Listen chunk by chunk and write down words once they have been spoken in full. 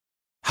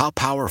How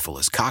powerful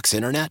is Cox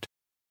Internet?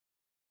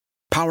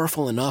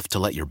 Powerful enough to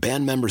let your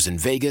band members in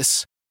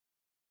Vegas,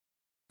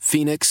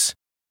 Phoenix,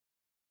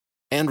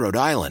 and Rhode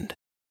Island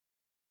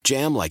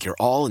jam like you're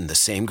all in the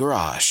same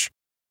garage.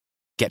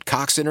 Get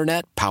Cox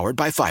Internet powered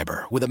by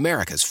fiber with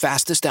America's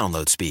fastest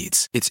download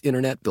speeds. It's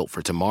internet built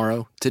for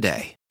tomorrow,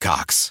 today.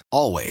 Cox,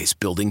 always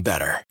building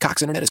better.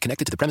 Cox Internet is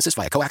connected to the premises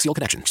via coaxial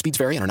connection. Speeds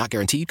vary and are not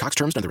guaranteed. Cox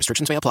terms and other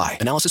restrictions may apply.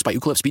 Analysis by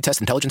Ookla Speed Test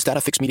Intelligence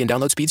Data. Fixed median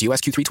download speeds. US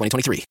Q3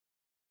 2023.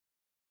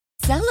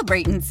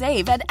 Celebrate and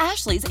save at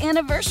Ashley's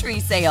Anniversary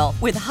Sale.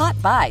 With Hot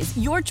Buys,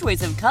 your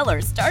choice of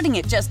colors starting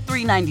at just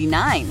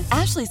 $3.99.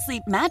 Ashley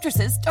Sleep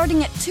mattresses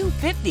starting at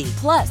 $2.50.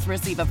 Plus,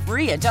 receive a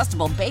free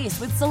adjustable base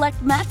with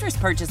select mattress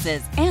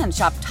purchases. And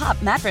shop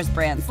top mattress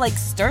brands like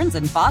Stearns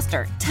 &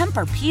 Foster,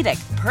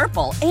 Tempur-Pedic,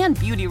 Purple, and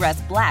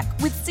Beautyrest Black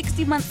with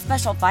 60-month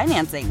special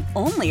financing.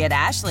 Only at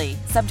Ashley.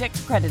 Subject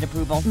to credit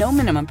approval. No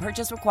minimum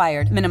purchase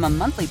required. Minimum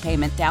monthly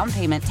payment, down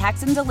payment,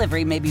 tax, and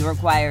delivery may be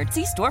required.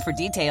 See store for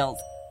details.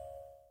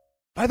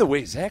 By the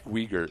way, Zach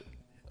Wiegert.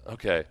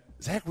 Okay,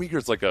 Zach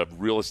Wiegert's like a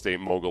real estate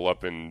mogul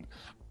up in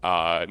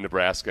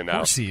Nebraska now. Of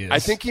course he is. I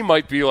think he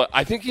might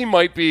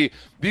be.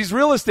 These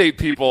real estate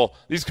people,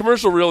 these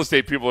commercial real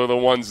estate people, are the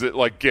ones that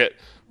like get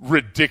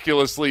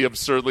ridiculously,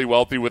 absurdly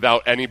wealthy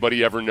without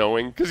anybody ever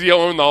knowing, because you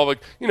own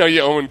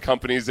you own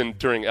companies and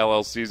during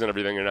LLCs and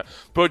everything.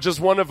 But just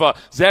one of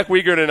Zach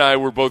Wiegert and I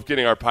were both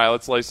getting our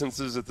pilot's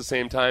licenses at the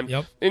same time.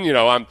 Yep. And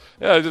I'm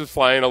just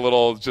flying a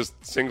little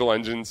just single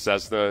engine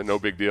Cessna, no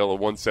big deal, a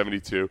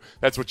 172.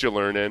 That's what you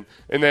learn in.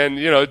 And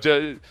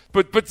then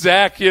but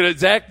Zach,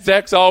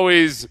 Zach's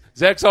always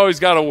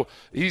got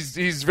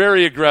he's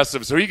very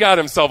aggressive, so he got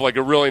himself like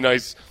a really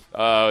nice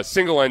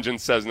single engine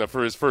Cessna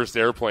for his first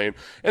airplane.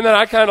 And then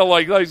I kind of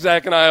like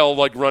Zach and I will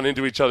like run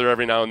into each other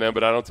every now and then,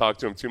 but I don't talk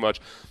to him too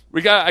much.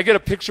 I get a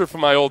picture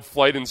from my old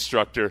flight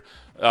instructor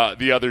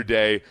the other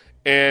day,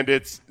 and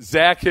it's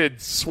Zach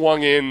had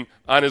swung in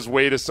on his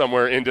way to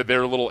somewhere into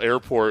their little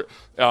airport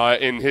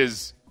in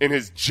his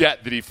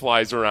jet that he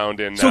flies around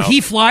in now. So he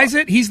flies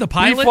it? He's the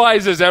pilot? He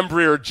flies his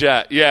Embraer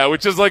jet, yeah,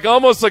 which is like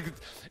almost like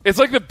it's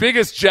like the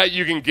biggest jet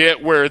you can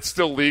get where it's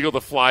still legal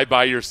to fly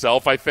by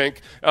yourself, I think.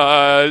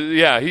 It's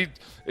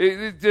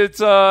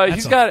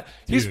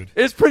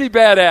pretty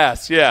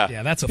badass, yeah.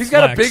 Yeah, that's He's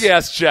flex. got a big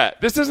ass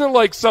jet. This isn't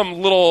like some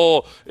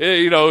little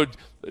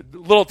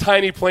little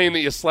tiny plane that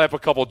you slap a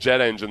couple jet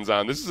engines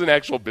on. This is an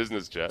actual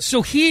business jet.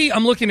 So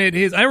I'm looking at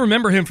I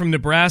remember him from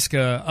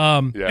Nebraska,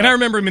 and I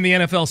remember him in the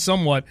NFL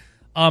somewhat.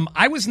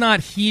 I was not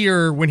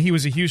here when he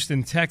was a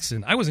Houston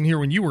Texan. I wasn't here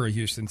when you were a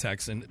Houston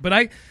Texan.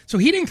 So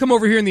he didn't come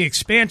over here in the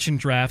expansion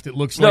draft, it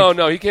looks like.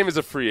 No, he came as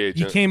a free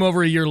agent. He came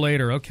over a year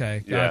later.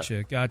 Okay,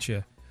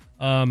 gotcha.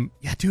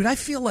 Dude, I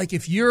feel like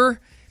if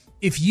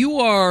you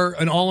are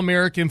an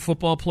All-American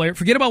football player,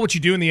 forget about what you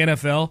do in the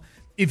NFL.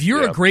 If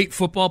you're a great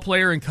football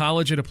player in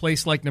college at a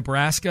place like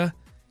Nebraska,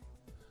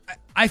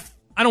 I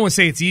don't want to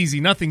say it's easy.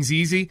 Nothing's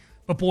easy.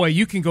 But, boy,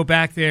 you can go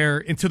back there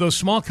into those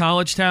small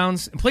college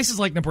towns and places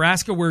like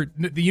Nebraska where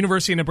the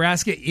University of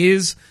Nebraska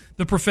is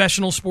the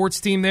professional sports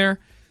team there.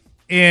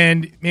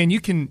 And, man, you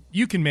can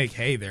make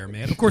hay there,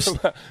 man. Of course,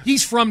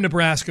 he's from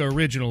Nebraska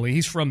originally.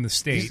 He's from the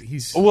state.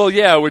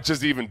 Which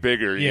is even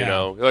bigger, you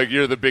know. Like,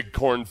 you're the big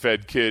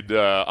corn-fed kid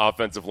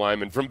offensive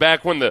lineman. From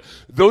back when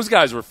those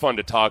guys were fun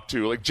to talk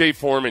to, like Jay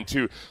Foreman,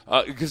 too.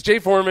 Because Jay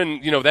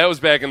Foreman, that was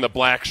back in the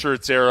black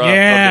shirts era of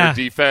their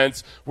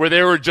defense, where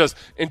they were just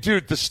 – and,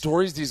 dude, the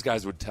stories these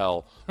guys would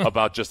tell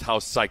about just how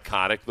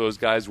psychotic those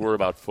guys were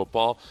about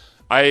football,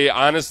 I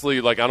honestly,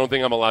 I don't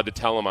think I'm allowed to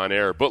tell them on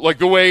air. But,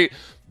 the way –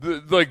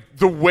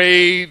 the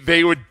way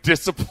they would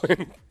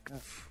discipline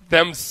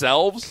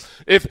themselves,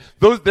 if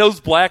those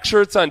black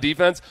shirts on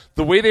defense,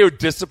 the way they would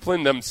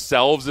discipline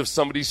themselves if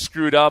somebody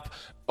screwed up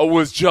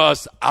was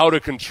just out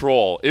of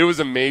control. It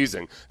was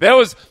amazing.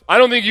 I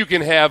don't think you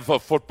can have a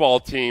football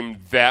team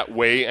that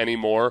way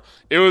anymore.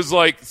 It was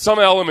like some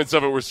elements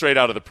of it were straight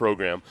out of the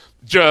program.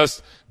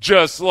 Just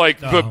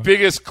the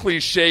biggest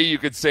cliche you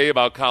could say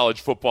about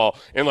college football,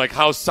 and like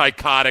how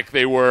psychotic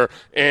they were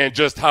and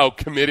just how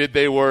committed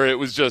they were. It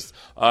was just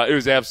it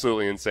was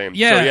absolutely insane.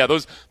 Yeah.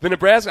 So the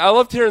Nebraska. I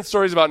loved hearing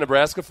stories about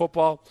Nebraska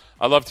football.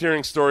 I loved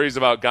hearing stories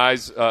about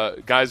guys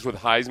with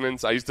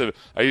Heismans.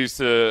 I used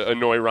to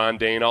annoy Ron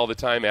Dane all the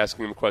time,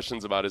 asking him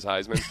questions about his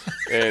Heisman,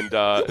 and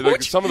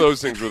some of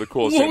those things were the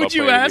coolest. What would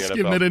you ask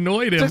him that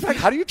annoyed him? It's like,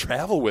 how do you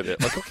travel with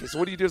it? Like, okay, so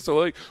what do you do?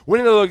 So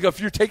if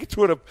you're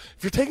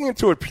taking it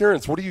to an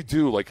appearance, what do you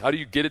do? Like, how do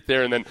you get it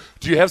there? And then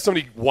do you have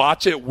somebody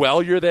watch it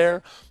while you're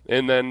there?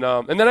 And then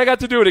I got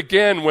to do it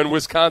again when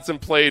Wisconsin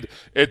played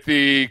at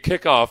the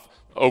kickoff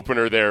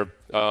opener there.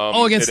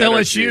 Against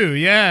LSU.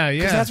 Yeah.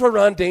 Because that's what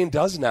Ron Dane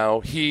does now.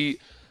 He's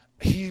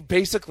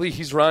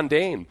Ron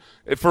Dane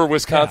for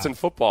Wisconsin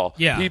football.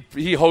 Yeah.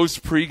 He hosts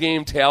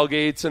pregame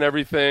tailgates and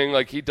everything.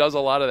 Like, he does a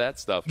lot of that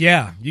stuff.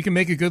 Yeah, you can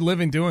make a good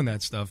living doing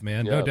that stuff,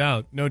 man.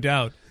 Yeah. No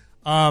doubt.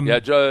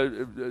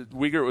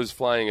 Wiegert was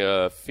flying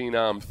a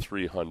Phenom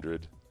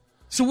 300.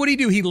 So what did he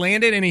do? He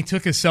landed and he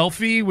took a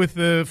selfie with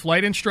the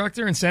flight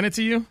instructor and sent it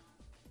to you?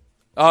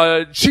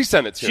 She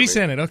sent it to me. She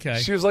sent it. Okay.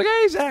 She was like,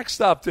 "Hey, Zach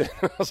stopped in."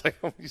 I was like,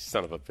 "Oh, you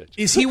son of a bitch."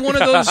 Is he one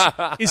of those?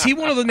 Is he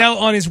one of the? Now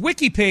on his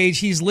wiki page,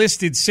 he's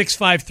listed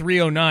 6'5",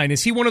 309.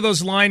 Is he one of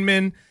those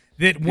linemen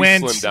that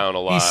went? He slimmed down a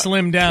lot. He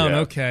slimmed down. Yeah.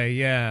 Okay,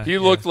 yeah. He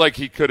looked like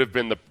he could have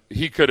been the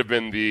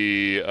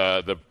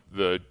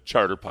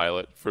charter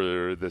pilot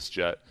for this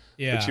jet,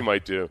 which he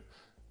might do.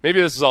 Maybe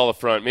this is all a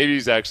front. Maybe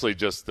he's actually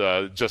just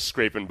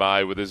scraping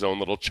by with his own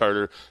little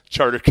charter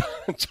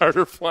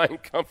flying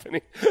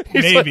company.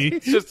 Maybe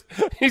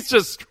he's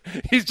just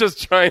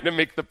trying to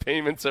make the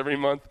payments every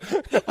month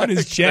on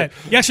his jet.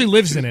 He actually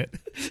lives in it.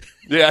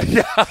 Yeah.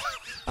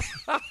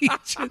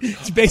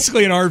 It's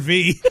basically an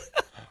RV.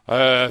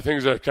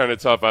 Things are kind of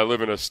tough. I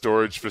live in a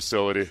storage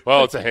facility.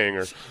 Well, it's a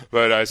hangar,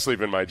 but I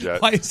sleep in my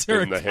jet. Why is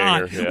there in a the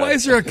cot? hangar. Yeah. Why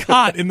is there a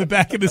cot in the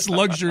back of this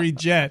luxury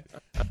jet?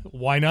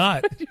 Why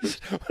not?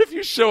 What if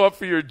you show up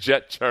for your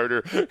jet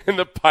charter and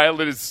the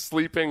pilot is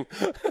sleeping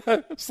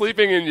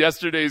in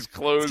yesterday's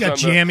clothes? He's got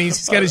jammies.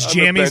 He's got his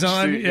jammies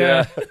on.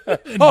 Yeah.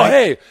 Oh,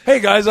 hey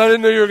guys! I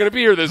didn't know you were going to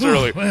be here this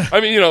early. I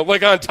mean,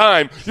 like on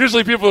time.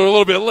 Usually people are a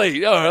little bit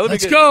late.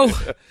 Let's go.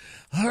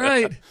 All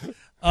right.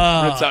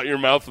 Rinse out your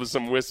mouth with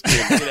some whiskey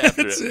and get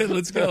after it.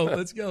 Let's go.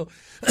 All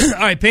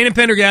right, Payne and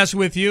Pendergast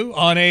with you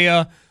on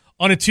a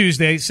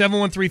Tuesday,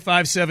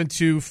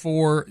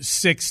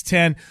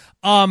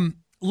 713-572-4610.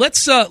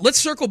 Let's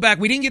circle back.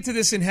 We didn't get to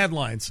this in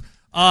headlines,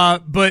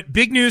 but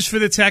big news for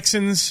the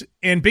Texans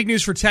and big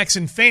news for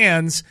Texan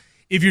fans.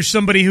 If you're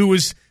somebody who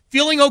was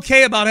feeling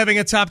okay about having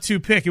a top 2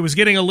 pick, it was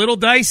getting a little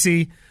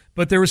dicey,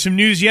 but there was some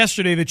news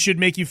yesterday that should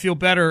make you feel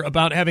better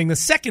about having the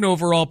 2nd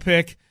overall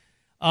pick.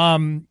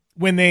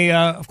 When they,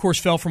 of course,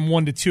 fell from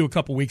 1 to 2 a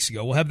couple weeks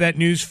ago. We'll have that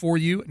news for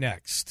you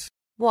next.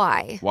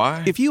 Why?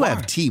 If you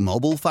have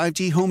T-Mobile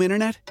 5G home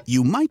internet,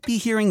 you might be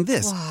hearing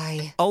this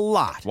a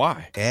lot.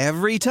 Why?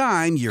 Every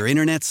time your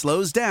internet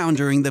slows down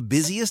during the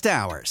busiest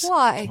hours.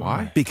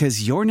 Why?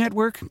 Because your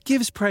network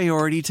gives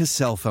priority to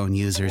cell phone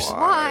users.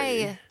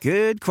 Why?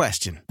 Good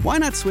question. Why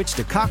not switch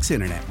to Cox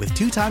Internet with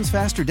 2 times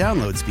faster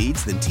download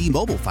speeds than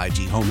T-Mobile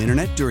 5G home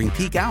internet during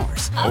peak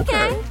hours?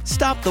 Okay.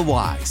 Stop the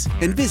whys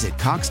and visit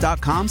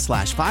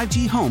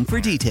cox.com/5G home for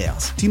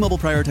details. T-Mobile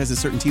prioritizes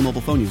certain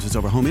T-Mobile phone users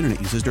over home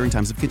internet users during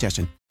times of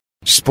congestion.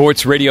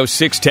 Sports Radio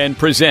 610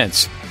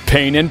 presents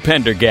Payne and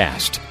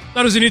Pendergast.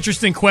 That was an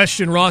interesting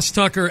question Ross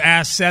Tucker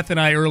asked Seth and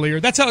I earlier.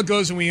 That's how it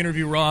goes when we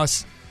interview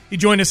Ross. He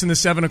joined us in the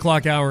 7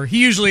 o'clock hour.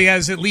 He usually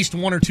has at least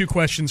 1 or 2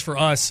 questions for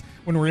us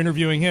when we're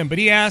interviewing him. But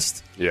he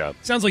asked,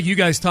 sounds like you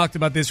guys talked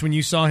about this when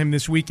you saw him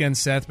this weekend,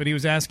 Seth, but he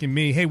was asking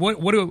me, hey,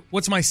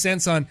 what's my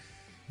sense on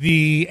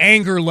the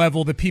anger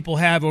level that people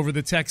have over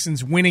the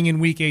Texans winning in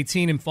Week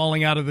 18 and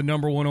falling out of the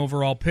number 1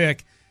 overall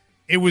pick?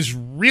 It was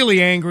really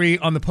angry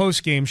on the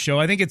post-game show.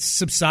 I think it's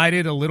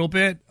subsided a little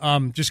bit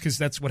just because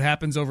that's what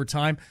happens over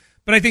time.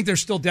 But I think there's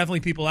still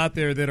definitely people out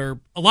there that are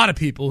 – a lot of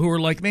people who are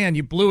like, man,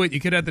 you blew it. You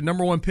could have the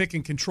number 1 pick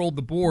and controlled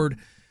the board.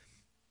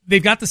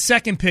 They've got the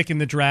 2nd pick in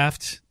the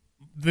draft.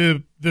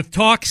 The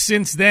talk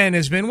since then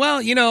has been,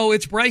 well,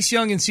 it's Bryce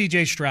Young and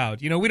C.J.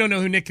 Stroud. We don't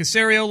know who Nick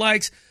Caserio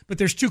likes, but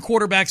there's 2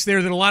 quarterbacks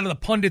there that a lot of the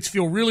pundits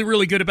feel really,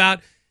 really good about.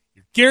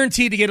 You're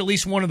guaranteed to get at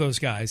least one of those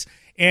guys.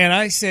 And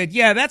I said,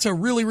 yeah, that's a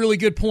really, really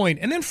good point.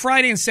 And then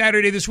Friday and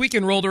Saturday this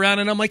weekend rolled around,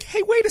 and I'm like,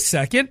 hey, wait a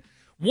second.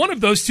 One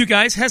of those 2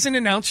 guys hasn't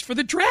announced for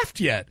the draft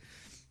yet.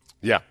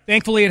 Yeah.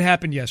 Thankfully, it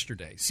happened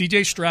yesterday.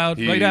 C.J. Stroud,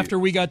 right after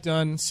we got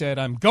done, said,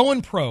 I'm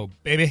going pro,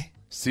 baby.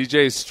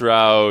 C.J.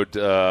 Stroud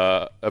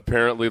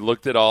apparently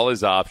looked at all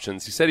his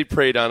options. He said he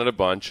prayed on it a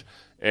bunch.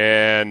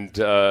 And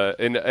I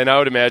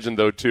would imagine,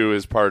 though, too,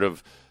 as part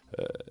of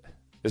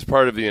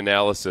the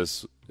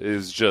analysis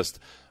is just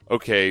 –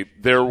 okay,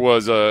 there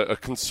was a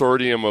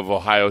consortium of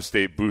Ohio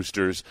State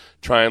boosters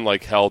trying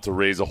like hell to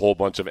raise a whole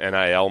bunch of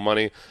NIL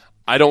money.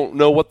 I don't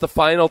know what the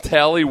final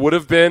tally would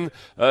have been,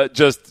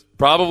 just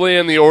probably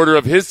in the order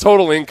of his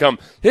total income.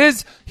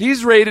 He's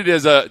rated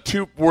as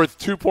worth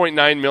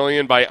 $2.9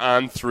 million by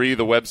On3,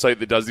 the website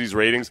that does these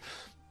ratings.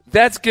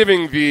 That's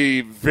giving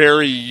the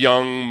very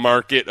young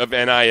market of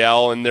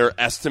NIL and their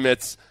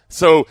estimates.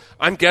 So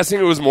I'm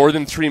guessing it was more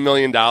than $3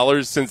 million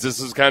since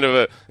this is kind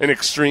of an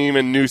extreme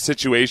and new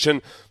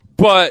situation.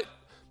 But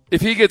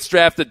if he gets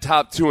drafted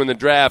top 2 in the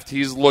draft,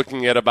 he's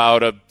looking at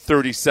about a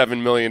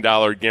 $37 million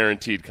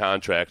guaranteed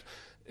contract.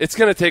 It's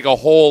going to take a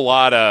whole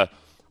lot of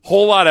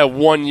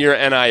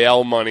 1-year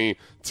NIL money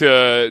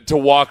to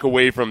walk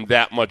away from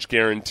that much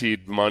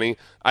guaranteed money.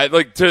 I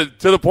like to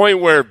the point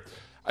where,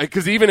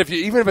 because even if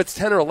it's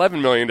 $10 or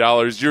 $11 million,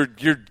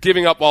 you're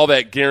giving up all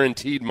that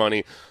guaranteed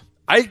money.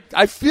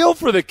 I feel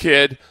for the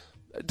kid.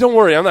 Don't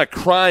worry, I'm not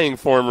crying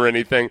for him or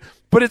anything.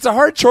 But it's a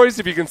hard choice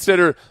if you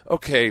consider,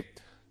 okay,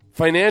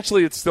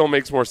 financially, it still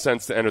makes more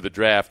sense to enter the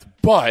draft,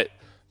 but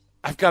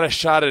I've got a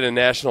shot at a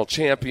national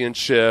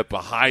championship, a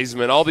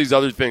Heisman, all these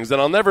other things that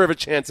I'll never have a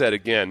chance at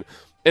again.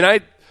 And I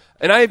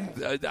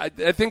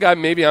think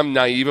maybe I'm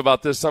naive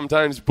about this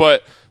sometimes,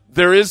 but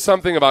there is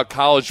something about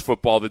college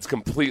football that's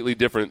completely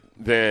different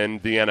than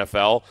the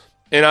NFL.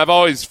 And I've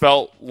always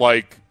felt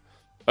like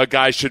a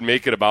guy should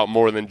make it about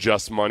more than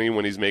just money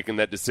when he's making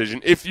that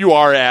decision. If you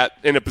are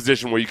in a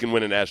position where you can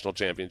win a national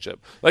championship,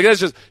 like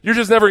you're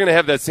just never going to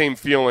have that same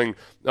feeling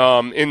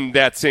in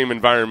that same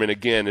environment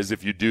again as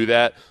if you do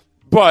that.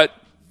 But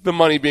the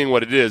money being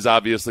what it is,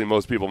 obviously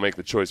most people make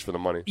the choice for the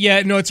money.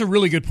 Yeah, no, it's a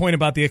really good point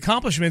about the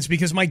accomplishments,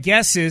 because my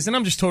guess is, and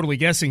I'm just totally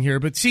guessing here,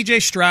 but C.J.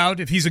 Stroud,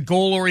 if he's a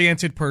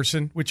goal-oriented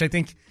person, which I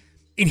think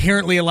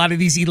inherently a lot of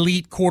these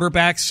elite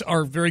quarterbacks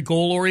are very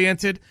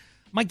goal-oriented,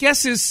 my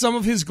guess is some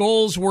of his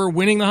goals were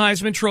winning the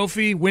Heisman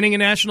Trophy, winning a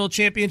national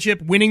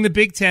championship, winning the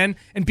Big Ten,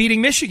 and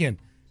beating Michigan.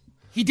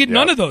 He did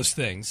none of those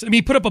things. I mean,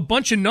 he put up a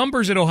bunch of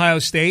numbers at Ohio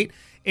State,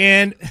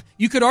 and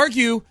you could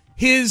argue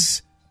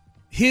his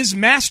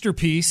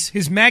masterpiece,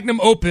 his magnum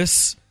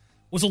opus,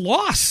 was a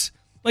loss.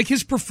 Like,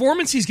 his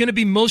performance he's going to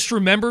be most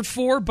remembered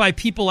for by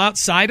people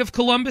outside of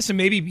Columbus, and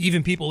maybe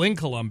even people in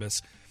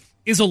Columbus,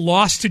 is a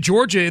loss to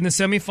Georgia in the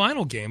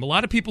semifinal game. A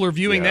lot of people are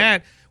viewing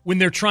that when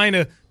they're trying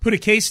to put a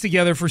case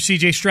together for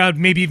C.J. Stroud,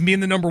 maybe even being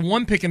the number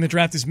one pick in the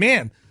draft, is,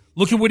 man,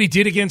 look at what he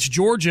did against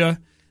Georgia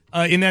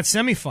in that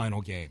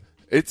semifinal game.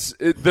 It's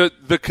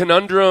the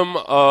conundrum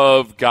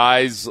of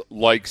guys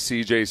like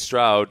C.J.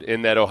 Stroud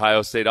in that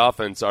Ohio State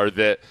offense are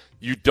that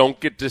you don't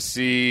get to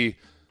see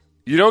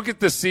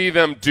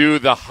them do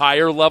the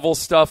higher level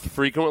stuff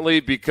frequently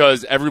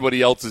because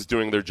everybody else is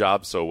doing their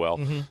job so well.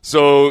 Mm-hmm.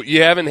 So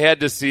you haven't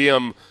had to see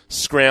him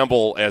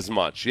scramble as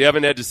much. You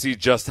haven't had to see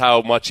just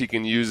how much he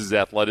can use his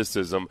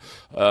athleticism.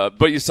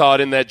 But you saw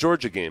it in that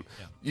Georgia game.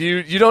 Yeah.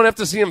 You don't have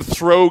to see him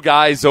throw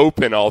guys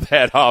open all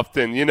that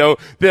often. You know,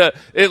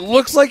 it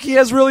looks like he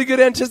has really good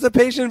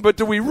anticipation, but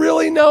do we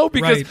really know?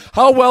 Because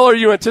how well are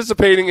you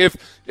anticipating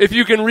if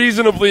you can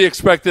reasonably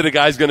expect that a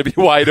guy's going to be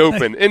wide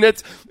open? and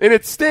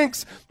it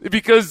stinks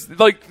because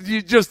like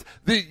you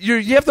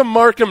have to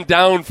mark him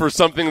down for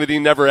something that he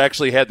never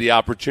actually had the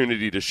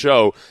opportunity to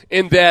show.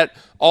 And that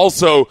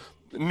also,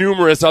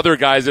 numerous other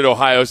guys at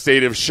Ohio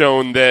State have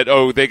shown that,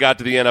 they got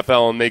to the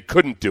NFL and they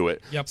couldn't do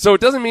it. Yep. So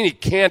it doesn't mean he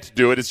can't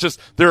do it. It's just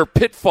there are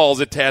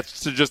pitfalls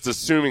attached to just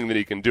assuming that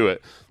he can do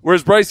it.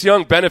 Whereas Bryce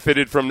Young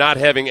benefited from not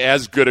having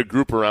as good a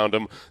group around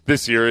him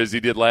this year as he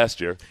did last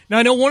year. Now,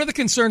 I know one of the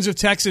concerns of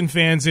Texan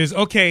fans is,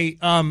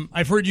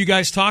 I've heard you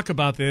guys talk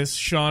about this,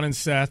 Sean and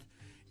Seth,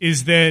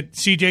 is that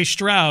C.J.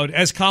 Stroud,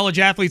 as college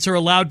athletes are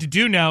allowed to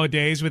do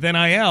nowadays with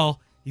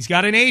NIL, he's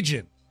got an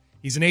agent.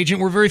 He's an agent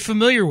we're very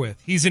familiar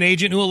with. He's an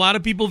agent who a lot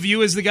of people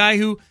view as the guy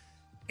who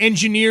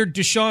engineered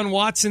Deshaun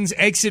Watson's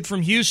exit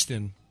from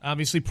Houston.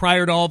 Obviously,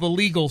 prior to all the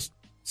legal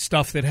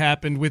stuff that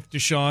happened with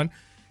Deshaun,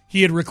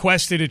 he had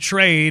requested a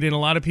trade, and a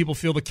lot of people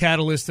feel the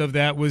catalyst of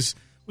that was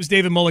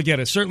David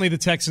Mulugheta. Certainly the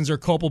Texans are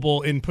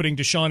culpable in putting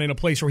Deshaun in a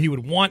place where he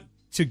would want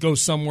to go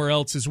somewhere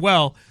else as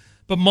well.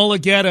 But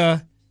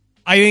Mulugheta,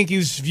 I think,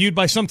 is viewed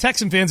by some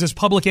Texan fans as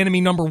public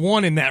enemy number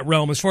one in that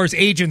realm as far as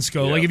agents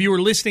go. Yeah. Like, if you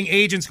were listing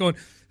agents going,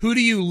 who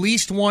do you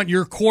least want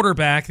your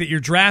quarterback that you're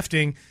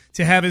drafting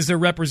to have as their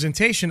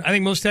representation? I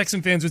think most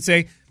Texan fans would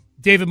say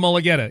David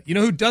Mulugheta. You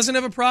know who doesn't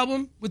have a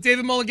problem with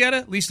David Mulugheta,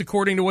 at least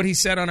according to what he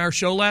said on our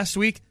show last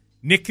week?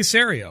 Nick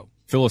Caserio.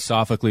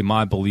 Philosophically,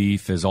 my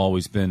belief has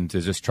always been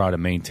to just try to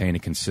maintain a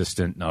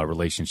consistent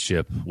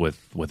relationship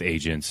with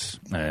agents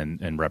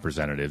and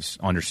representatives,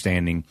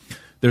 understanding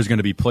there's going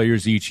to be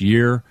players each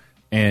year,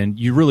 and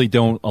you really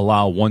don't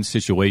allow one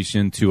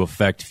situation to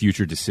affect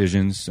future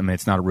decisions. I mean,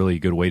 it's not a really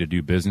good way to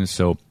do business.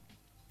 So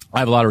I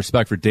have a lot of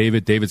respect for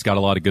David. David's got a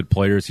lot of good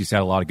players. He's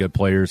had a lot of good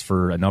players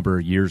for a number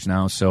of years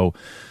now. So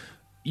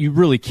you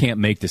really can't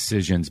make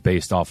decisions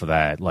based off of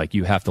that. Like,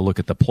 you have to look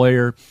at the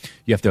player.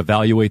 You have to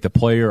evaluate the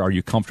player. Are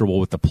you comfortable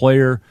with the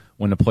player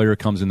when the player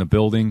comes in the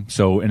building?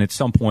 So, and at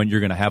some point, you're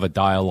going to have a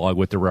dialogue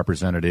with the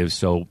representatives.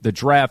 So the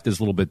draft is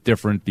a little bit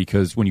different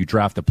because when you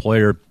draft a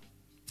player,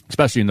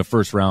 especially in the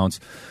first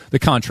rounds, the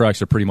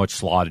contracts are pretty much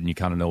slotted and you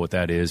kind of know what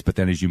that is. But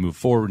then as you move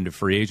forward into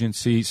free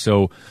agency,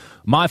 so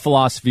my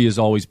philosophy has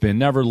always been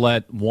never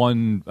let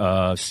one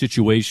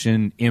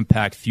situation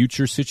impact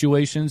future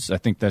situations. I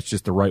think that's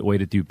just the right way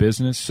to do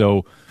business.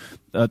 So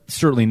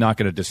certainly not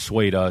going to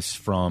dissuade us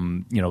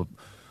from,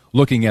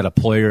 looking at a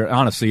player.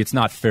 Honestly, it's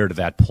not fair to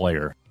that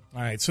player.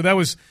 All right, so that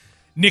was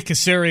Nick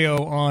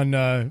Caserio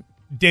on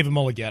David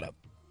Mulugheta.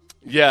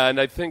 Yeah, and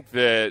I think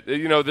that,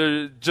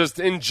 they're just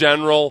in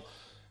general,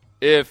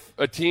 if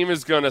a team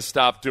is going to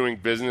stop doing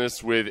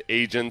business with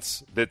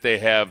agents that they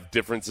have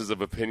differences of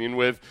opinion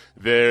with,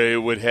 they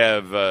would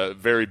have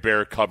very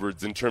bare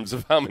cupboards in terms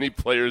of how many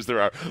players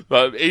there are.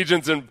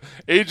 Agents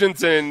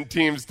and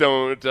teams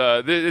don't.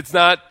 It's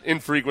not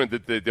infrequent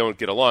that they don't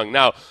get along.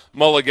 Now,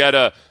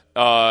 Mulugheta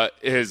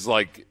is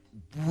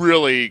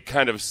really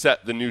kind of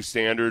set the new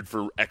standard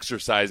for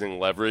exercising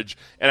leverage,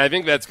 and I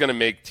think that's going to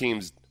make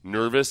teams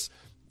nervous,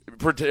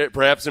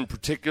 perhaps in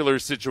particular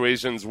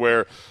situations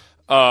where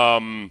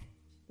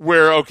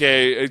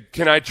okay,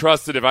 can I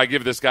trust that if I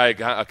give this guy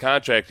a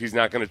contract, he's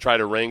not going to try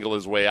to wrangle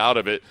his way out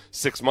of it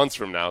 6 months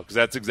from now? Because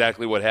that's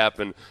exactly what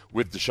happened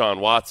with Deshaun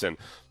Watson.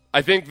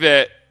 I think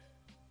that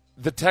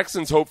the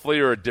Texans hopefully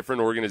are a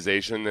different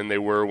organization than they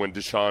were when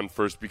Deshaun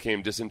first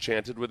became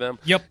disenchanted with them.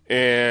 Yep.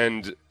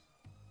 And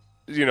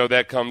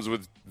that comes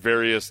with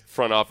various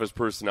front office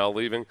personnel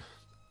leaving.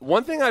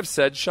 One thing I've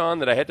said, Sean,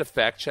 that I had to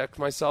fact check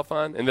myself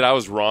on and that I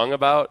was wrong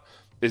about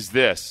is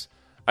this.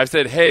 I've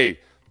said, hey,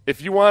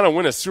 if you want to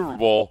win a Super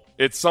Bowl,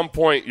 at some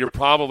point you're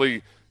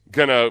probably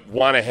going to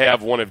want to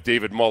have one of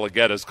David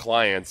Mulligetta's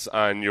clients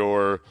on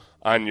your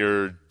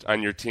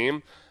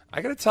team.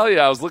 I got to tell you,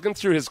 I was looking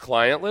through his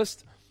client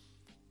list,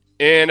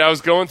 and I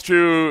was going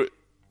through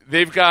 –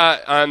 they've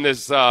got on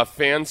this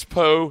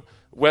Fanspo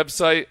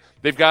website,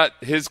 they've got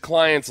his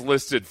clients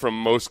listed from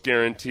most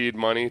guaranteed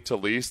money to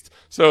least.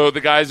 So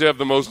the guys who have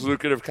the most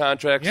lucrative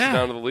contracts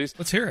down to the least.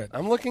 Let's hear it.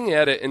 I'm looking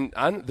at it, and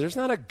there's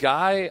not a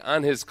guy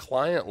on his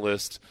client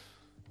list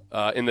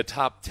in the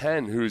top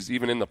 10 who's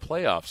even in the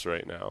playoffs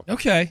right now.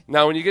 Okay.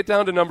 Now, when you get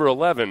down to number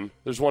 11,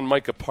 there's one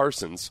Micah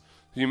Parsons.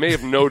 You may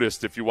have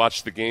noticed if you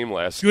watched the game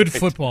last night. Good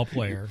football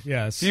player,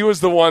 yes. He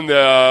was the one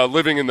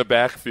living in the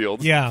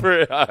backfield. Yeah.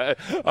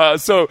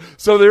 So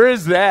there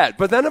is that.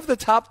 But then of the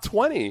top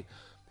 20,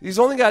 he's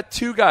only got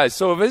two guys.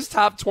 So of his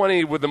top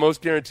 20 with the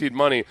most guaranteed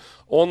money,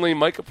 only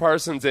Micah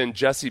Parsons and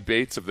Jesse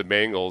Bates of the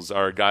Bengals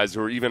are guys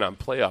who are even on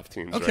playoff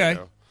teams right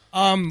now.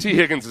 T.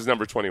 Higgins is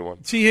number 21.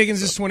 T.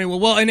 Higgins is 21.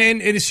 Well, and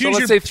as soon as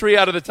let's say 3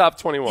 out of the top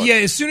 21. Yeah,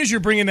 as soon as you're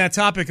bringing that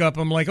topic up,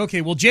 I'm like,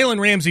 okay, well,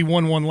 Jalen Ramsey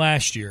won one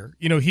last year.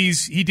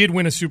 He did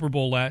win a Super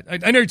Bowl last.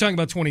 I know you're talking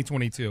about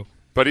 2022.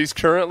 But he's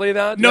currently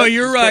not. No,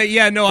 you're right.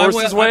 Yeah, no,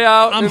 forced his way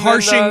out. I'm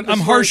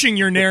harshing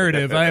your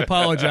narrative. I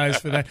apologize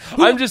for that.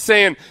 I'm just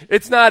saying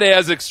it's not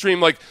as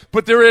extreme.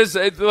 But there is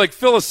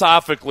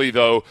philosophically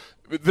though.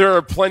 There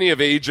are plenty of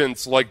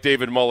agents like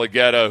David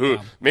Mulligetta who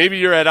maybe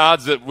you're at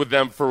odds with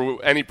them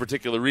for any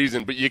particular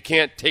reason, but you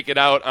can't take it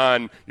out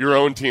on your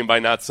own team by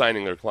not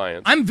signing their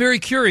clients. I'm very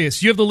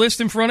curious. You have the list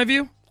in front of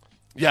you?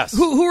 Yes.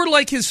 Who are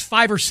like his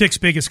 5 or 6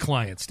 biggest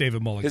clients,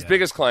 David Mulligetta? His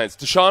biggest clients,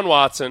 Deshaun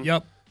Watson.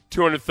 Yep.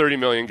 $230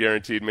 million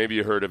guaranteed. Maybe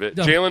you heard of it.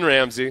 Yep. Jalen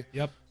Ramsey.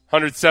 Yep.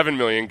 $107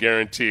 million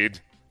guaranteed.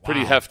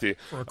 Pretty hefty.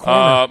 For a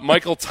corner.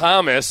 Michael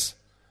Thomas.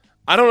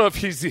 I don't know if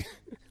he's the...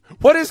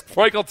 What is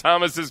Michael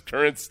Thomas's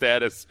current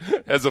status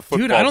as a football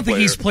player? Dude, I don't think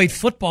he's played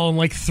football in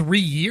like 3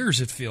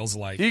 years, it feels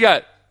like. He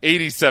got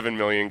 $87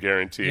 million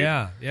guaranteed.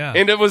 Yeah.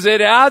 And it was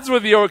at odds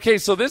with the, okay,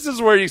 so this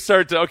is where you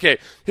start to, okay,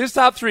 his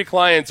top 3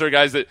 clients are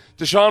guys that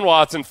Deshaun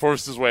Watson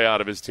forced his way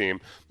out of his team.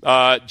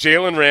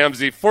 Jalen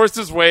Ramsey forced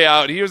his way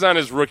out. He was on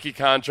his rookie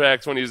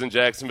contract when he was in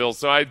Jacksonville,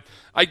 so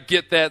I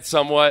get that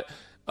somewhat.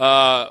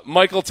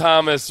 Michael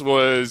Thomas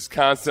was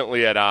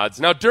constantly at odds.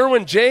 Now,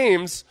 Derwin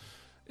James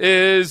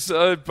is,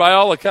 by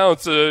all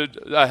accounts, a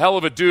hell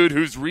of a dude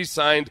who's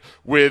re-signed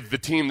with the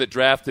team that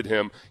drafted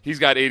him. He's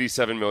got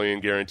 $87 million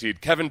guaranteed.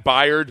 Kevin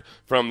Byard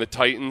from the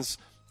Titans,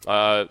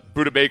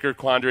 Budda Baker,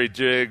 Quandre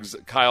Diggs,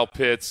 Kyle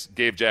Pitts,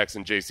 Gabe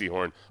Jackson, J.C.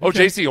 Horn. Oh,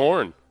 J.C.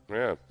 Horn.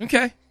 Yeah.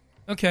 Okay.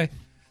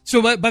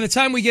 So by the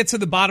time we get to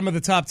the bottom of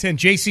the top 10,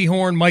 J.C.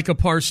 Horn, Micah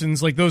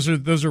Parsons, like those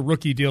are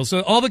rookie deals.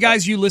 So all the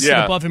guys you listed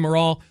above him are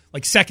all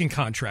like second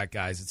contract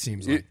guys, it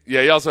seems like.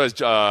 He also has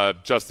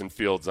Justin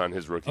Fields on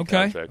his rookie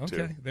contract too.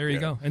 Okay, there you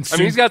go. And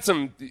he's got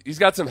some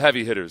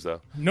heavy hitters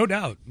though. No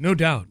doubt.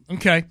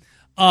 Okay.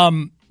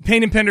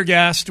 Payne and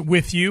Pendergast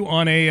with you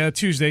on a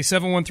Tuesday,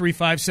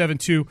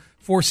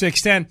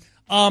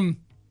 713-572-4610.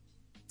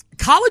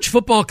 College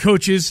football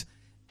coaches,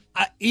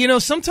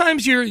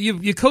 sometimes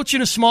you coach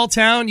in a small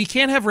town. You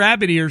can't have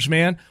rabbit ears,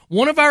 man.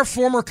 One of our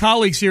former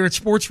colleagues here at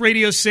Sports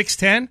Radio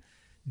 610,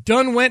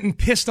 Dunn went and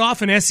pissed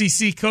off an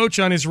SEC coach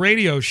on his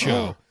radio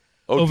show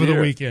over the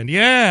weekend.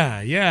 Yeah.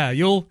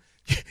 You'll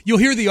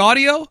hear the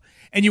audio,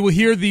 and you will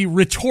hear the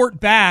retort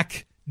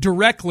back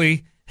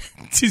directly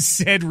to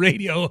said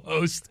radio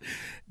host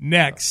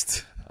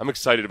next. I'm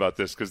excited about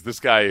this because this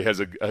guy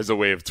has a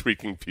way of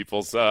tweaking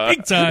people's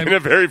big time.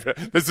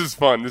 This is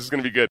fun. This is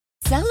going to be good.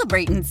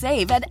 Celebrate and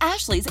save at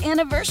Ashley's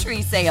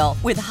Anniversary Sale.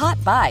 With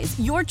Hot Buys,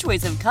 your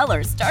choice of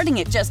colors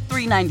starting at just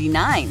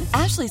 $3.99.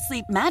 Ashley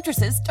Sleep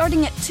mattresses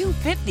starting at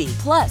 $2.50.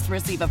 Plus,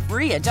 receive a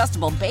free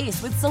adjustable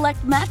base with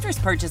select mattress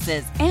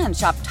purchases. And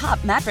shop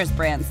top mattress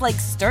brands like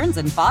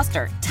Stearns &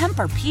 Foster,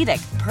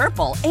 Tempur-Pedic,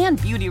 Purple, and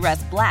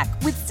Beautyrest Black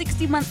with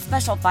 60-month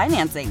special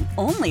financing.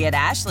 Only at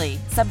Ashley.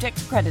 Subject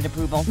to credit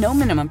approval. No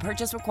minimum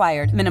purchase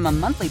required. Minimum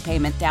monthly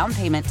payment, down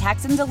payment,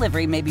 tax, and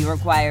delivery may be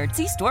required.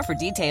 See store for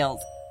details.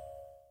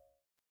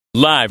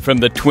 Live from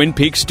the Twin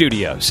Peaks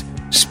studios,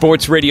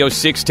 Sports Radio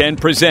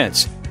 610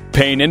 presents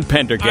Payne and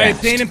Pendergast. All right,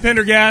 Payne and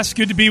Pendergast,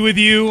 good to be with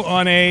you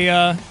on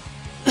a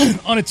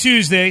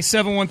Tuesday,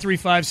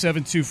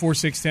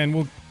 713-572-4610.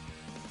 We'll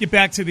get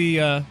back to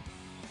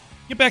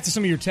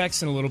some of your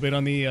texts in a little bit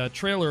on the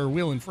Trailer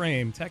Wheel and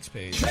Frame text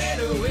page.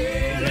 Trailer Wheel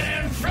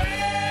and Frame.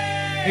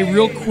 A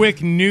real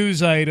quick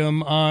news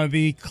item: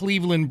 the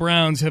Cleveland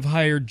Browns have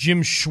hired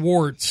Jim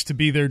Schwartz to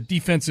be their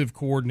defensive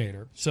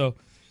coordinator. So.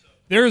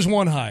 There is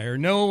one hire.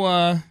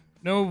 No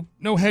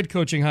head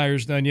coaching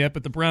hires done yet,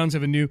 but the Browns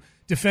have a new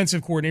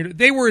defensive coordinator.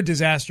 They were a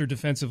disaster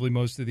defensively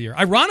most of the year.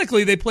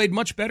 Ironically, they played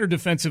much better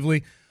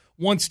defensively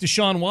once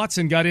Deshaun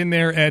Watson got in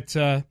there at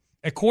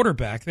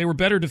quarterback. They were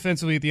better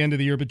defensively at the end of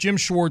the year, but Jim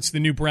Schwartz,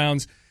 the new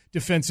Browns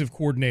defensive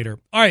coordinator.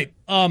 All right,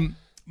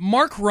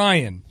 Mark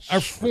Ryan,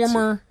 our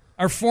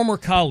our former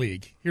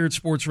colleague here at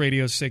Sports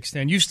Radio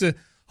 610. Used to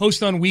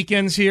host on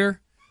weekends here.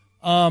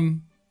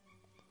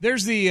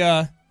 There's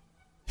a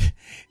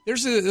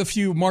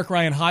few Mark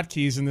Ryan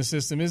hotkeys in the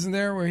system, isn't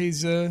there? Where he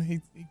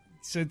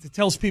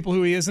tells people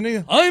who he is,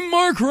 and I'm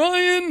Mark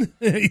Ryan.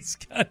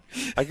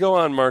 I go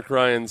on Mark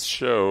Ryan's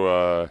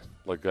show,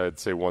 like I'd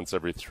say once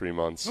every 3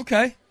 months.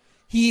 Okay.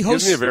 He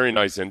gives me a very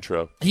nice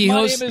intro. My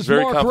name is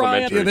very Mark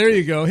Ryan. Yeah, there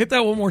you go. Hit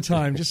that one more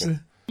time.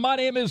 My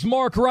name is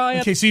Mark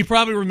Ryan. Okay, so you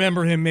probably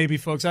remember him, maybe,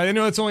 folks. I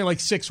know it's only like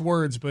 6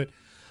 words, but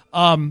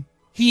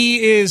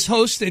he is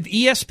host at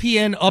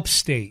ESPN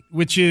Upstate,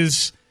 which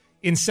is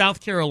in South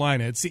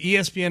Carolina. It's the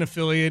ESPN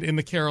affiliate in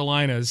the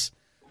Carolinas.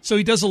 So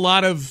he does a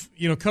lot of,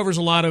 covers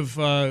a lot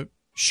of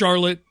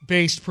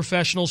Charlotte-based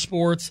professional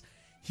sports.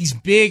 He's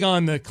big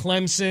on the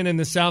Clemson and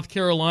the South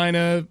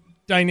Carolina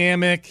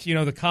dynamic,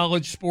 the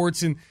college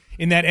sports in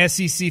that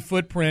SEC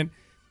footprint.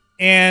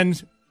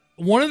 And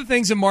one of the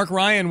things that Mark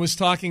Ryan was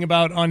talking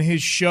about on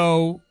his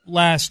show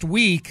last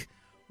week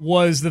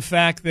was the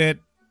fact that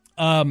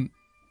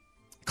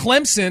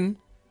Clemson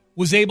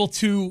was able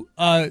to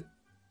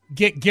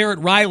get Garrett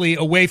Riley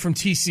away from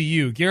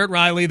TCU. Garrett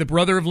Riley, the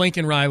brother of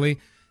Lincoln Riley,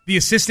 the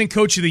assistant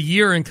coach of the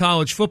year in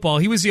college football.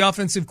 He was the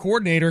offensive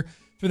coordinator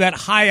for that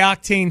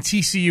high-octane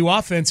TCU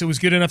offense that was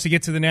good enough to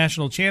get to the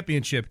national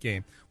championship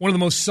game. One of the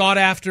most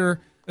sought-after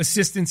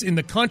assistants in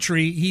the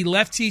country. He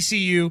left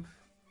TCU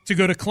to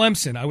go to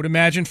Clemson, I would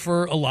imagine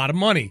for a lot of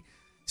money.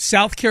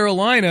 South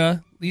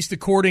Carolina, at least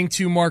according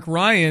to Mark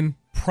Ryan,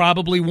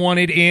 probably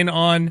wanted in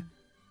on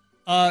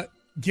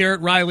Garrett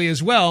Riley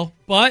as well.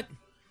 But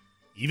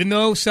even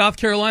though South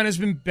Carolina has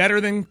been better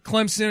than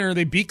Clemson, or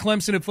they beat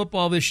Clemson at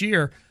football this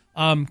year,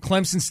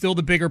 Clemson's still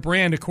the bigger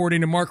brand,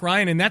 according to Mark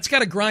Ryan. And that's got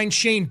to grind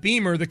Shane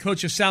Beamer, the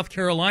coach of South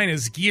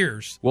Carolina's,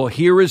 gears. Well,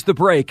 here is the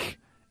break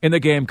in the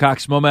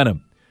Gamecocks'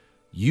 momentum.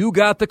 You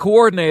got the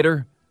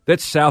coordinator that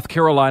South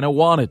Carolina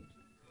wanted.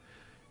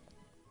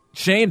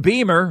 Shane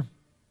Beamer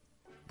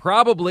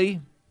probably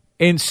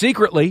and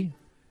secretly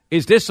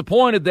is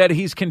disappointed that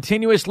he's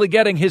continuously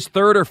getting his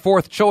third or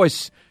fourth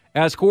choice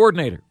as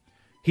coordinator.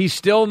 He's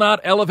still not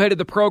elevated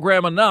the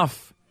program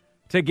enough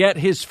to get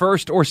his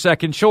first or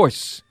second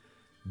choice.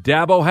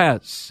 Dabo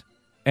has.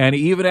 And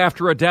even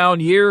after a down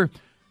year,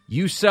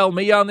 you sell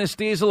me on this,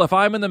 Diesel. If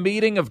I'm in the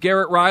meeting of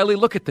Garrett Riley,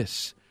 look at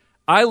this.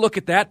 I look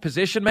at that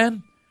position,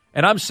 man,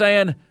 and I'm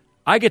saying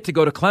I get to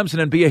go to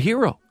Clemson and be a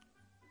hero.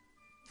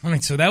 All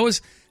right, so that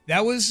was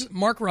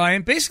Mark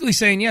Ryan basically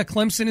saying, yeah,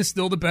 Clemson is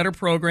still the better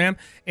program,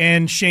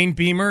 and Shane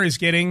Beamer is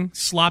getting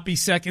sloppy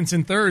seconds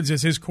and thirds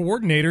as his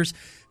coordinators.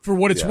 For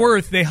what it's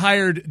worth, they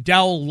hired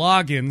Dowell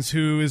Loggins,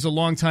 who is a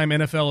longtime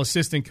NFL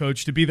assistant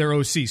coach, to be their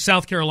OC.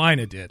 South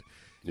Carolina did.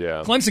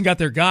 Yeah. Clemson got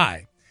their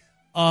guy.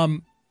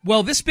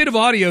 Well, this bit of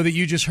audio that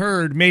you just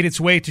heard made its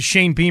way to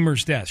Shane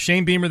Beamer's desk.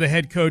 Shane Beamer, the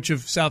head coach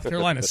of South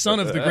Carolina, son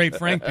of the great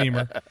Frank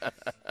Beamer.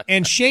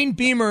 And Shane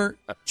Beamer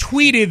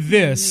tweeted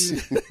this,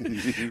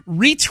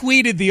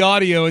 retweeted the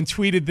audio and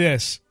tweeted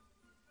this.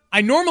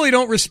 I normally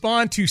don't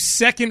respond to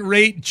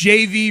second-rate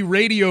JV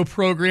radio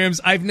programs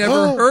I've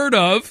never heard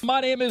of. My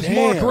name is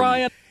Mark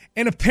Ryan.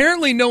 And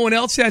apparently no one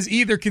else has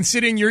either,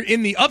 considering you're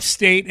in the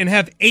upstate and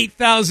have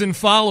 8,000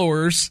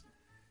 followers.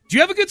 Do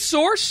you have a good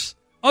source?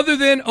 Other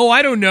than,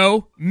 I don't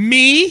know,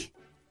 me,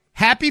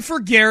 happy for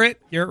Garrett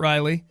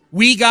Riley,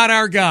 we got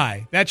our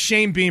guy. That's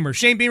Shane Beamer.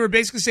 Shane Beamer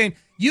basically saying,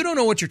 you don't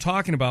know what you're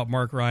talking about,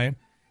 Mark Ryan.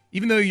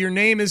 Even though you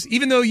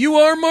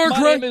are Mark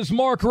Ryan. My name is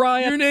Mark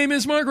Ryan. Your name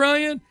is Mark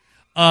Ryan.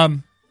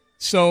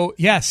 So,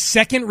 yeah,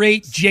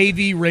 second-rate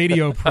JV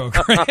radio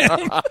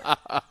program.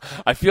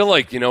 I feel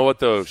like, you know what,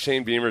 though?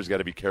 Shane Beamer's got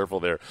to be careful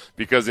there,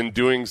 because in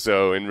doing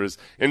so, in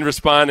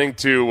responding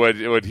to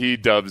what he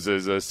dubs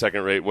as a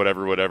second-rate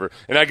whatever,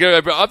 and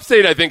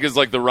upstate, I think, is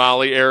like the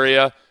Raleigh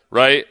area,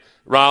 right?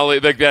 Raleigh,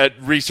 like that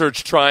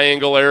Research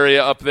Triangle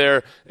area up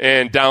there,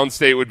 and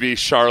downstate would be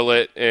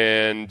Charlotte,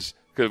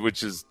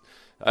 which is...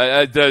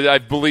 I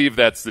believe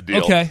that's the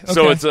deal. Okay.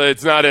 So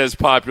it's not as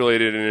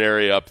populated an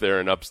area up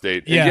there in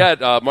upstate. Yeah. And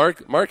yet,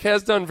 Mark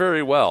has done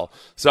very well.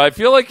 So I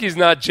feel like he's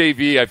not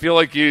JV.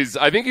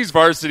 I think he's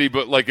varsity,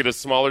 but like at a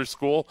smaller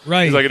school.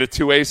 Right. He's like at a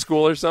 2A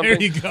school or something.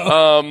 There you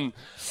go.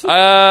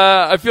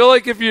 I feel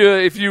like if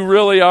you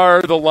really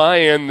are the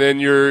lion, then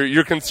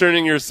you're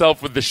concerning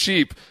yourself with the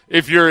sheep.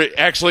 If you're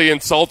actually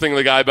insulting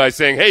the guy by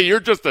saying, "Hey, you're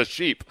just a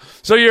sheep,"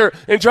 so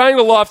in trying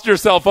to loft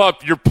yourself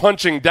up, you're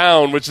punching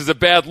down, which is a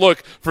bad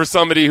look for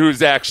somebody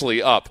who's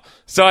actually up.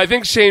 So I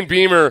think Shane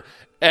Beamer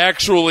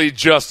actually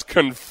just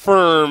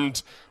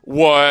confirmed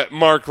what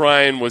Mark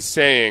Ryan was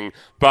saying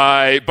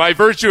by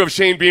virtue of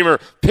Shane Beamer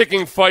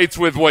picking fights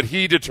with what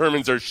he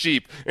determines are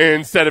sheep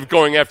instead of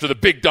going after the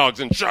big dogs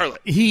in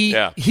Charlotte. He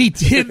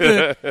did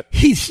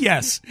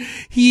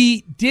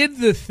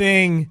the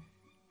thing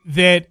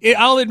that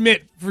I'll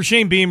admit, for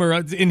Shane Beamer,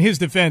 in his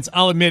defense,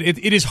 I'll admit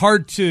it is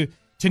hard to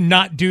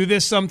not do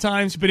this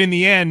sometimes, but in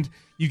the end,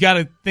 you got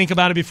to think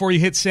about it before you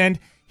hit send.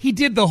 he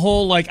did the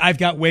whole, like, I've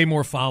got way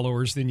more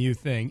followers than you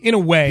thing, in a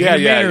way, in a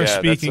manner of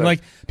speaking.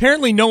 Like,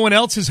 apparently no one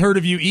else has heard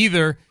of you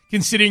either,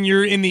 considering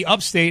you're in the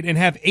upstate and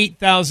have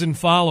 8,000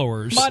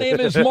 followers. My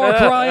name is Mark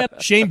Ryan.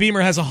 Shane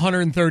Beamer has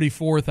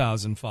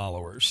 134,000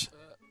 followers.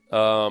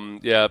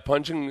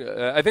 Punching.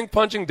 I think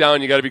punching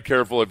down, you got to be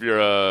careful if you're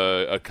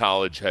a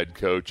college head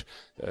coach.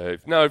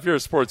 Now, if you're a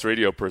sports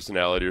radio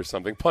personality or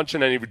something, punch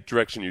in any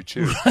direction you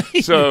choose.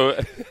 Right. So,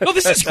 no,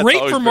 this is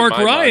great for Mark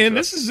Ryan.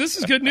 This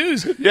is good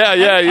news. I'm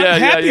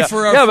happy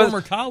for our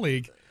former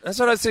colleague. That's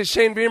what I say,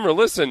 Shane Beamer.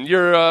 Listen,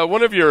 you're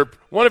one of your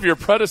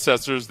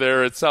predecessors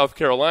there at South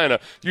Carolina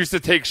used to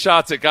take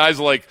shots at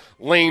guys like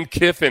Lane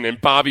Kiffin and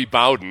Bobby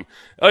Bowden.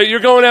 You're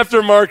going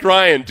after Mark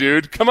Ryan,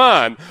 dude. Come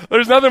on.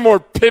 There's nothing more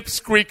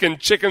pipsqueak and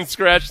chicken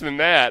scratch than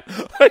that.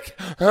 Like,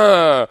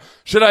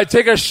 should I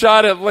take a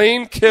shot at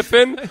Lane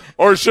Kiffin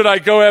or should I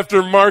go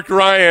after Mark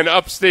Ryan,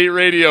 upstate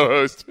radio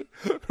host,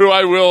 who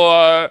I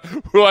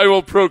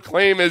will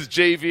proclaim as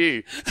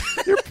JV?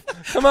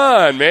 Come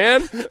on,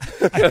 man.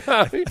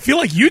 I feel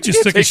like you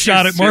just took a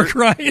shot at Mark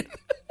Ryan.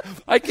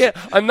 I can't.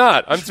 I'm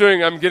not.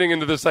 I'm getting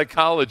into the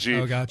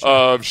psychology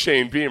of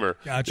Shane Beamer.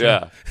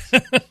 Gotcha. Yeah.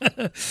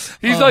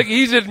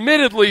 He's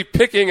admittedly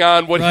picking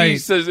on what he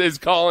says is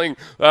calling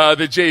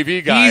the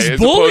JV guy. He's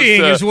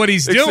bullying is what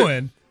he's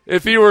doing.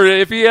 If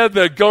he had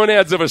the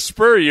gonads of a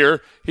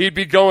Spurrier, he'd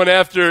be going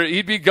after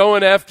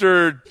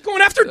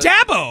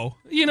Dabo.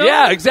 You know?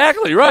 Yeah,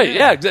 exactly right.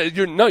 Yeah,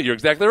 you're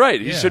exactly right.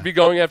 He should be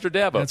going after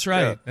Dabo. That's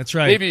right. Yeah. That's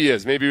right. Maybe he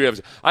is. Maybe we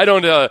have. I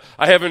don't. I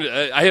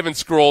haven't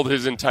scrolled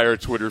his entire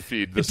Twitter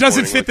feed. It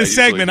doesn't fit the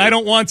segment. I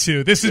don't want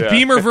to. This is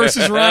Beamer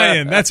versus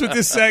Ryan. That's what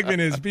this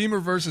segment is. Beamer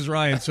versus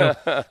Ryan. So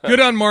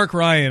good on Mark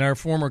Ryan, our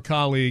former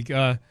colleague.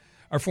 Getting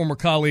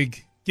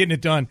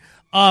it done.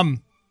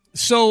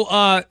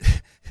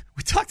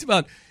 We talked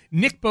about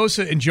Nick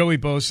Bosa and Joey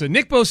Bosa.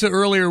 Nick Bosa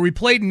earlier, we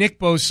played Nick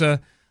Bosa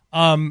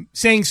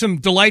saying some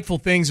delightful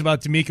things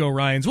about DeMeco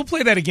Ryans. We'll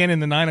play that again in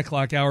the 9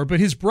 o'clock hour. But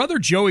his brother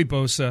Joey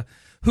Bosa,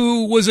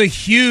 who was a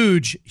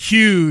huge,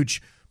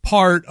 huge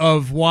part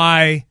of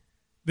why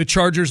the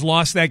Chargers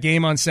lost that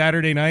game on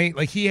Saturday night,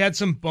 like he had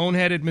some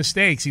boneheaded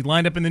mistakes. He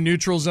lined up in the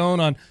neutral zone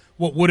on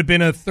what would have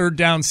been a third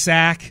down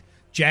sack.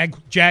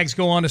 Jags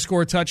go on to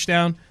score a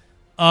touchdown.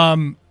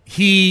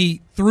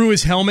 He threw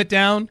his helmet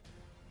down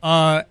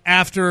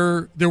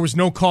after there was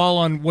no call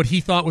on what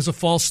he thought was a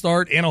false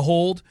start and a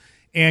hold,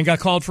 and got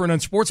called for an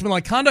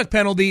unsportsmanlike conduct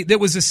penalty that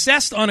was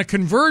assessed on a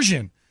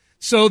conversion.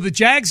 So the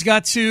Jags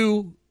got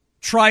to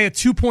try a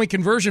 2-point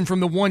conversion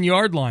from the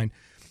 1-yard line.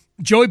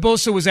 Joey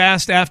Bosa was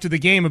asked after the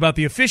game about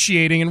the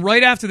officiating, and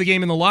right after the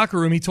game in the locker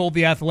room, he told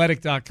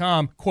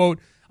TheAthletic.com, quote,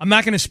 "I'm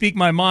not going to speak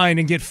my mind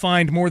and get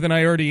fined more than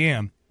I already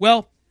am."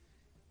 Well,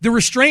 the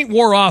restraint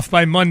wore off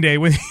by Monday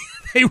when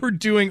they were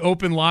doing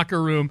open locker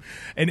room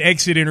and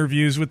exit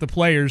interviews with the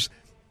players.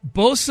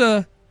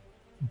 Bosa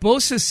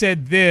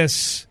said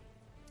this.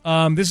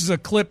 This is a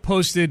clip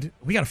posted.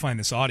 We got to find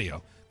this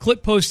audio.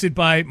 Clip posted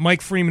by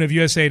Mike Freeman of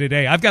USA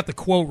Today. I've got the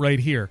quote right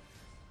here.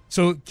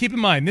 So keep in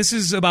mind, this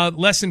is about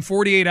less than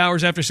 48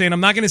 hours after saying,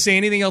 I'm not going to say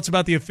anything else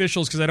about the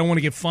officials because I don't want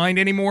to get fined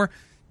anymore.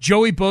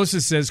 Joey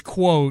Bosa says,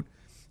 quote,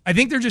 "I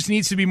think there just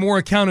needs to be more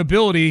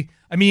accountability.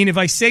 I mean, if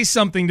I say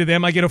something to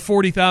them, I get a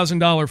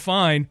 $40,000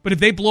 fine. But if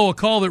they blow a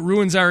call that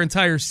ruins our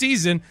entire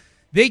season,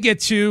 they get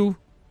to ...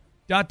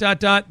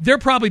 They're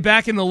probably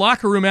back in the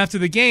locker room after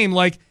the game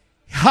like,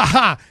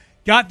 ha,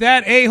 got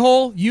that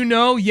a-hole? You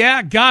know,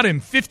 yeah, got him.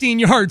 15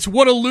 yards.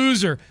 What a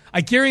loser.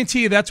 I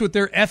guarantee you that's what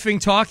they're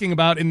effing talking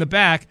about in the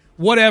back.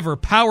 Whatever.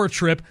 Power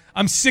trip.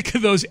 I'm sick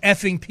of those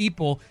effing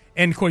people."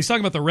 And he's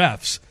talking about the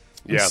refs.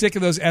 I'm sick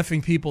of those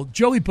effing people.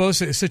 Joey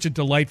Bosa is such a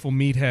delightful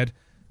meathead.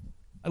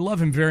 I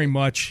love him very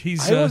much.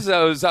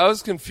 I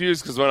was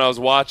confused because when I was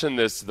watching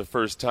this the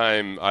first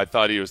time, I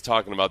thought he was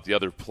talking about the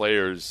other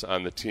players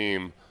on the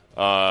team,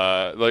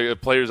 like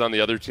players on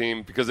the other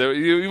team, because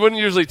you wouldn't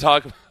usually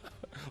talk.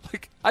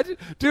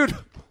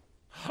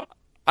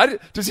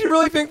 Does he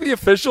really think the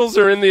officials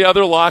are in the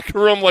other locker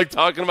room, like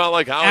talking about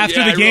like how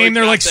after the game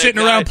they're like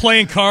sitting around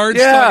playing cards,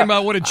 talking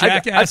about what a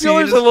jackass I feel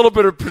there's a little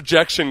bit of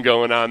projection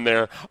going on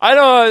there.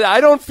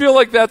 I don't feel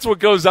like that's what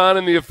goes on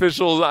in the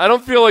officials. I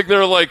don't feel like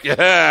they're like,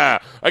 yeah,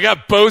 I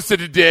got Bosa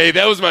today.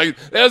 That was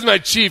my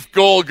chief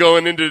goal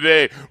going into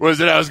today was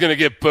that I was going to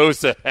get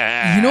Bosa.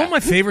 You know what my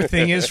favorite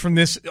thing is from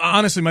this?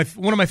 Honestly,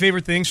 one of my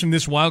favorite things from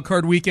this wild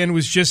card weekend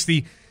was just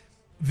the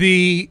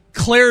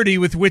clarity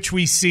with which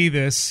we see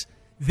this.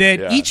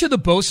 That each of the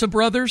Bosa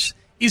brothers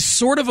is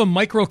sort of a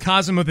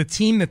microcosm of the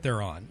team that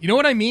they're on. You know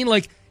what I mean?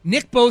 Like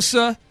Nick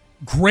Bosa,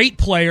 great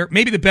player,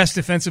 maybe the best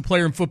defensive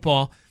player in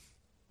football.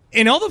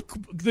 And all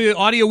the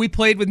audio we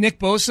played with Nick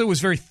Bosa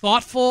was very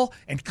thoughtful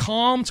and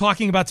calm,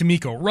 talking about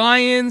DeMeco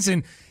Ryans.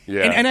 And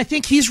I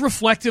think he's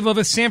reflective of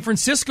a San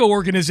Francisco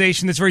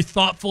organization that's very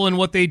thoughtful in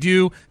what they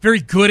do, very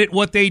good at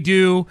what they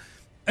do,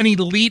 an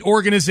elite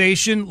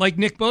organization. Like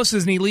Nick Bosa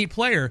is an elite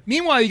player.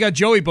 Meanwhile, you got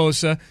Joey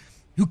Bosa,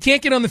 who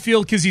can't get on the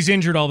field because he's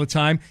injured all the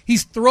time.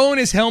 He's throwing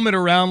his helmet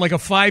around like a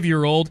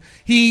 5-year-old.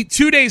 He,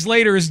 2 days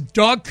later, is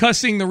dog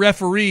cussing the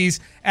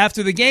referees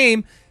after the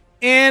game.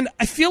 And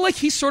I feel like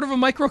he's sort of a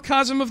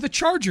microcosm of the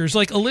Chargers,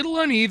 like a little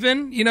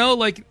uneven,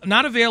 like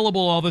not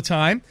available all the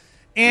time,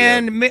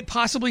 and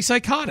possibly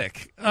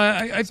psychotic.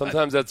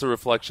 Sometimes that's a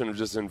reflection of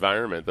just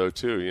environment, though,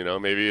 too.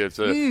 Maybe it's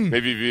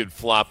maybe if you had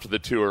flopped the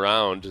two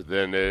around,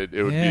 then it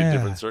would be a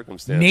different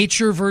circumstance.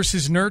 Nature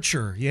versus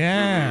nurture.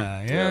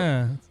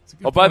 Yeah.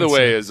 Oh, by the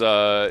way, as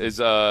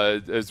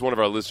one of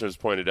our listeners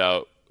pointed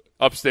out,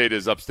 upstate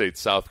is upstate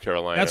South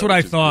Carolina. That's what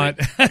I thought.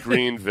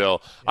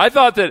 Greenville. I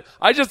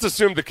just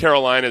assumed the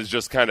Carolinas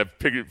just kind of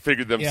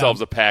figured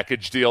themselves a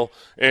package deal,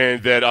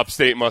 and that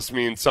upstate must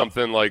mean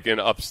something like an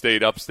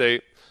upstate.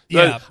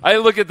 Yeah. I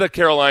look at the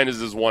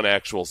Carolinas as one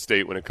actual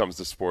state when it comes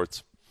to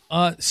sports.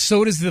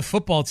 So does the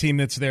football team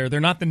that's there. They're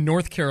not the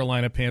North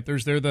Carolina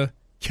Panthers. They're the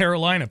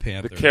Carolina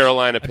Panthers. The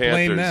Carolina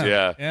Panthers, blame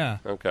them. Yeah.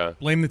 Okay.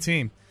 Blame the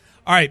team.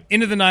 All right,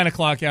 into the 9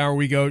 o'clock hour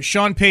we go.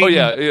 Sean Payton. Oh,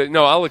 yeah.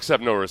 No, I'll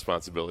accept no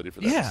responsibility for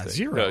that. Yeah, mistake.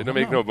 zero. No,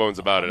 make no bones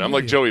about it. I'm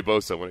like Joey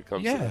Bosa when it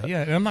comes to that.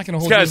 Yeah, I'm not going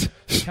to hold you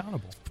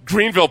accountable.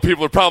 Greenville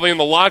people are probably in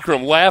the locker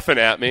room laughing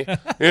at me,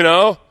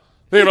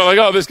 Thinking about like,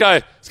 oh, this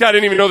guy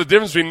didn't even know the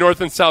difference between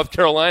North and South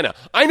Carolina.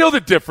 I know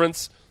the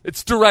difference.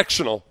 It's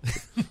directional.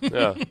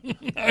 Yeah. All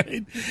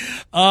right.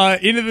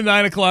 Into the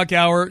 9 o'clock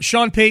hour.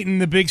 Sean Payton,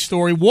 the big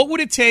story. What would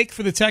it take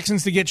for the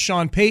Texans to get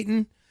Sean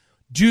Payton?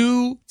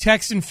 Do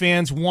Texan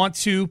fans want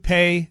to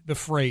pay the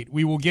freight?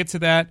 We will get to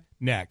that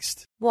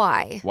next.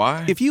 Why?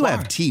 If you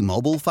have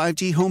T-Mobile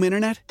 5G home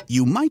internet,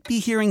 you might be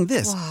hearing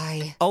this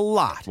a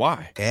lot.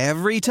 Why?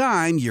 Every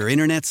time your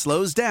internet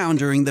slows down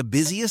during the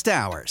busiest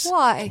hours.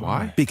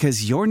 Why?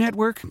 Because your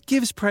network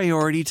gives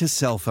priority to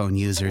cell phone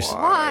users.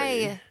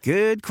 Why?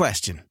 Good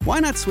question. Why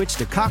not switch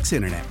to Cox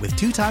Internet with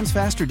 2 times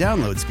faster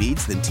download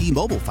speeds than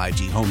T-Mobile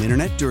 5G home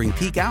internet during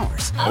peak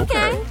hours?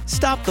 Okay.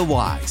 Stop the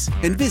whys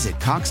and visit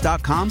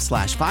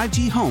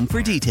cox.com/5G home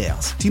for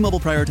details. T-Mobile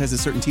prioritizes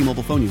certain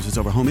T-Mobile phone users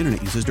over home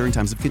internet users during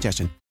times of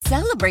congestion.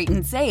 Celebrate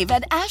and save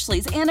at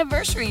Ashley's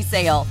Anniversary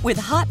Sale. With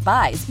Hot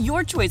Buys,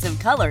 your choice of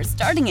colors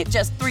starting at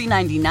just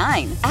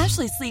 $3.99.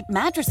 Ashley Sleep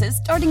mattresses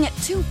starting at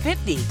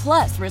 $2.50.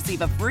 Plus,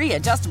 receive a free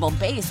adjustable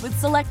base with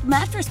select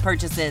mattress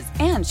purchases.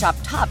 And shop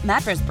top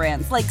mattress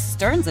brands like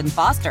Stearns &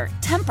 Foster,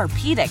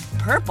 Tempur-Pedic,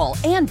 Purple,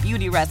 and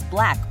Beautyrest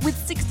Black with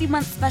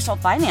 60-month special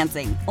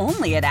financing.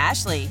 Only at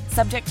Ashley.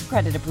 Subject to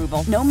credit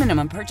approval. No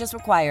minimum purchase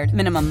required.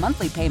 Minimum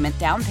monthly payment,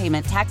 down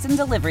payment, tax, and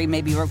delivery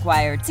may be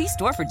required. See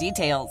store for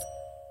details.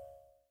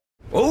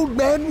 Old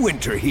Man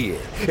Winter here.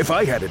 If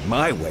I had it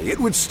my way, it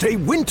would stay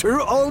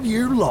winter all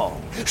year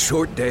long.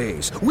 Short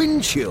days,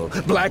 wind chill,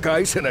 black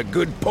ice, and a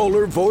good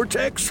polar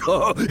vortex.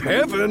 Oh,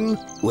 heaven.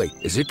 Wait,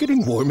 is it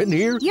getting warm in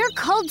here? Your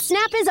cold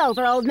snap is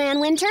over, Old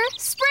Man Winter.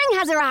 Spring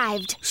has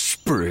arrived.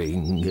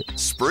 Spring.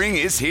 Spring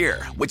is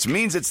here, which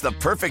means it's the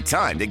perfect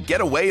time to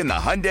get away in the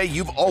Hyundai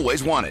you've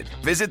always wanted.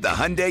 Visit the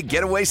Hyundai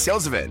Getaway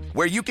Sales Event,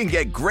 where you can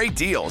get great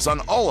deals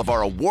on all of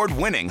our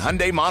award-winning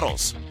Hyundai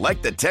models,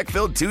 like the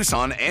tech-filled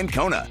Tucson and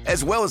Kona,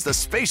 as well as the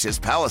spacious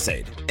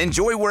Palisade.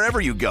 Enjoy wherever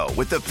you go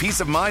with the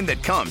peace of mind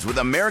that comes with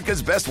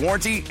America's best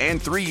warranty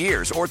and 3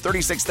 years or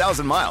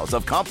 36,000 miles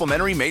of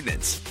complimentary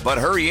maintenance. But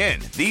hurry in,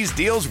 these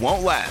deals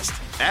won't last.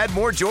 Add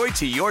more joy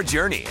to your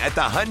journey at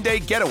the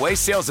Hyundai Getaway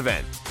Sales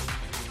Event.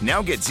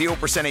 Now get 0%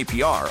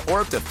 APR or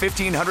up to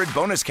 $1,500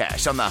 bonus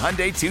cash on the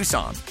Hyundai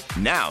Tucson.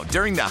 Now,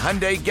 during the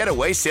Hyundai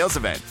Getaway Sales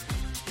Event.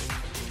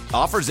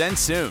 Offers end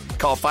soon.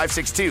 Call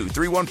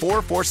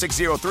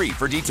 562-314-4603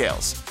 for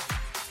details.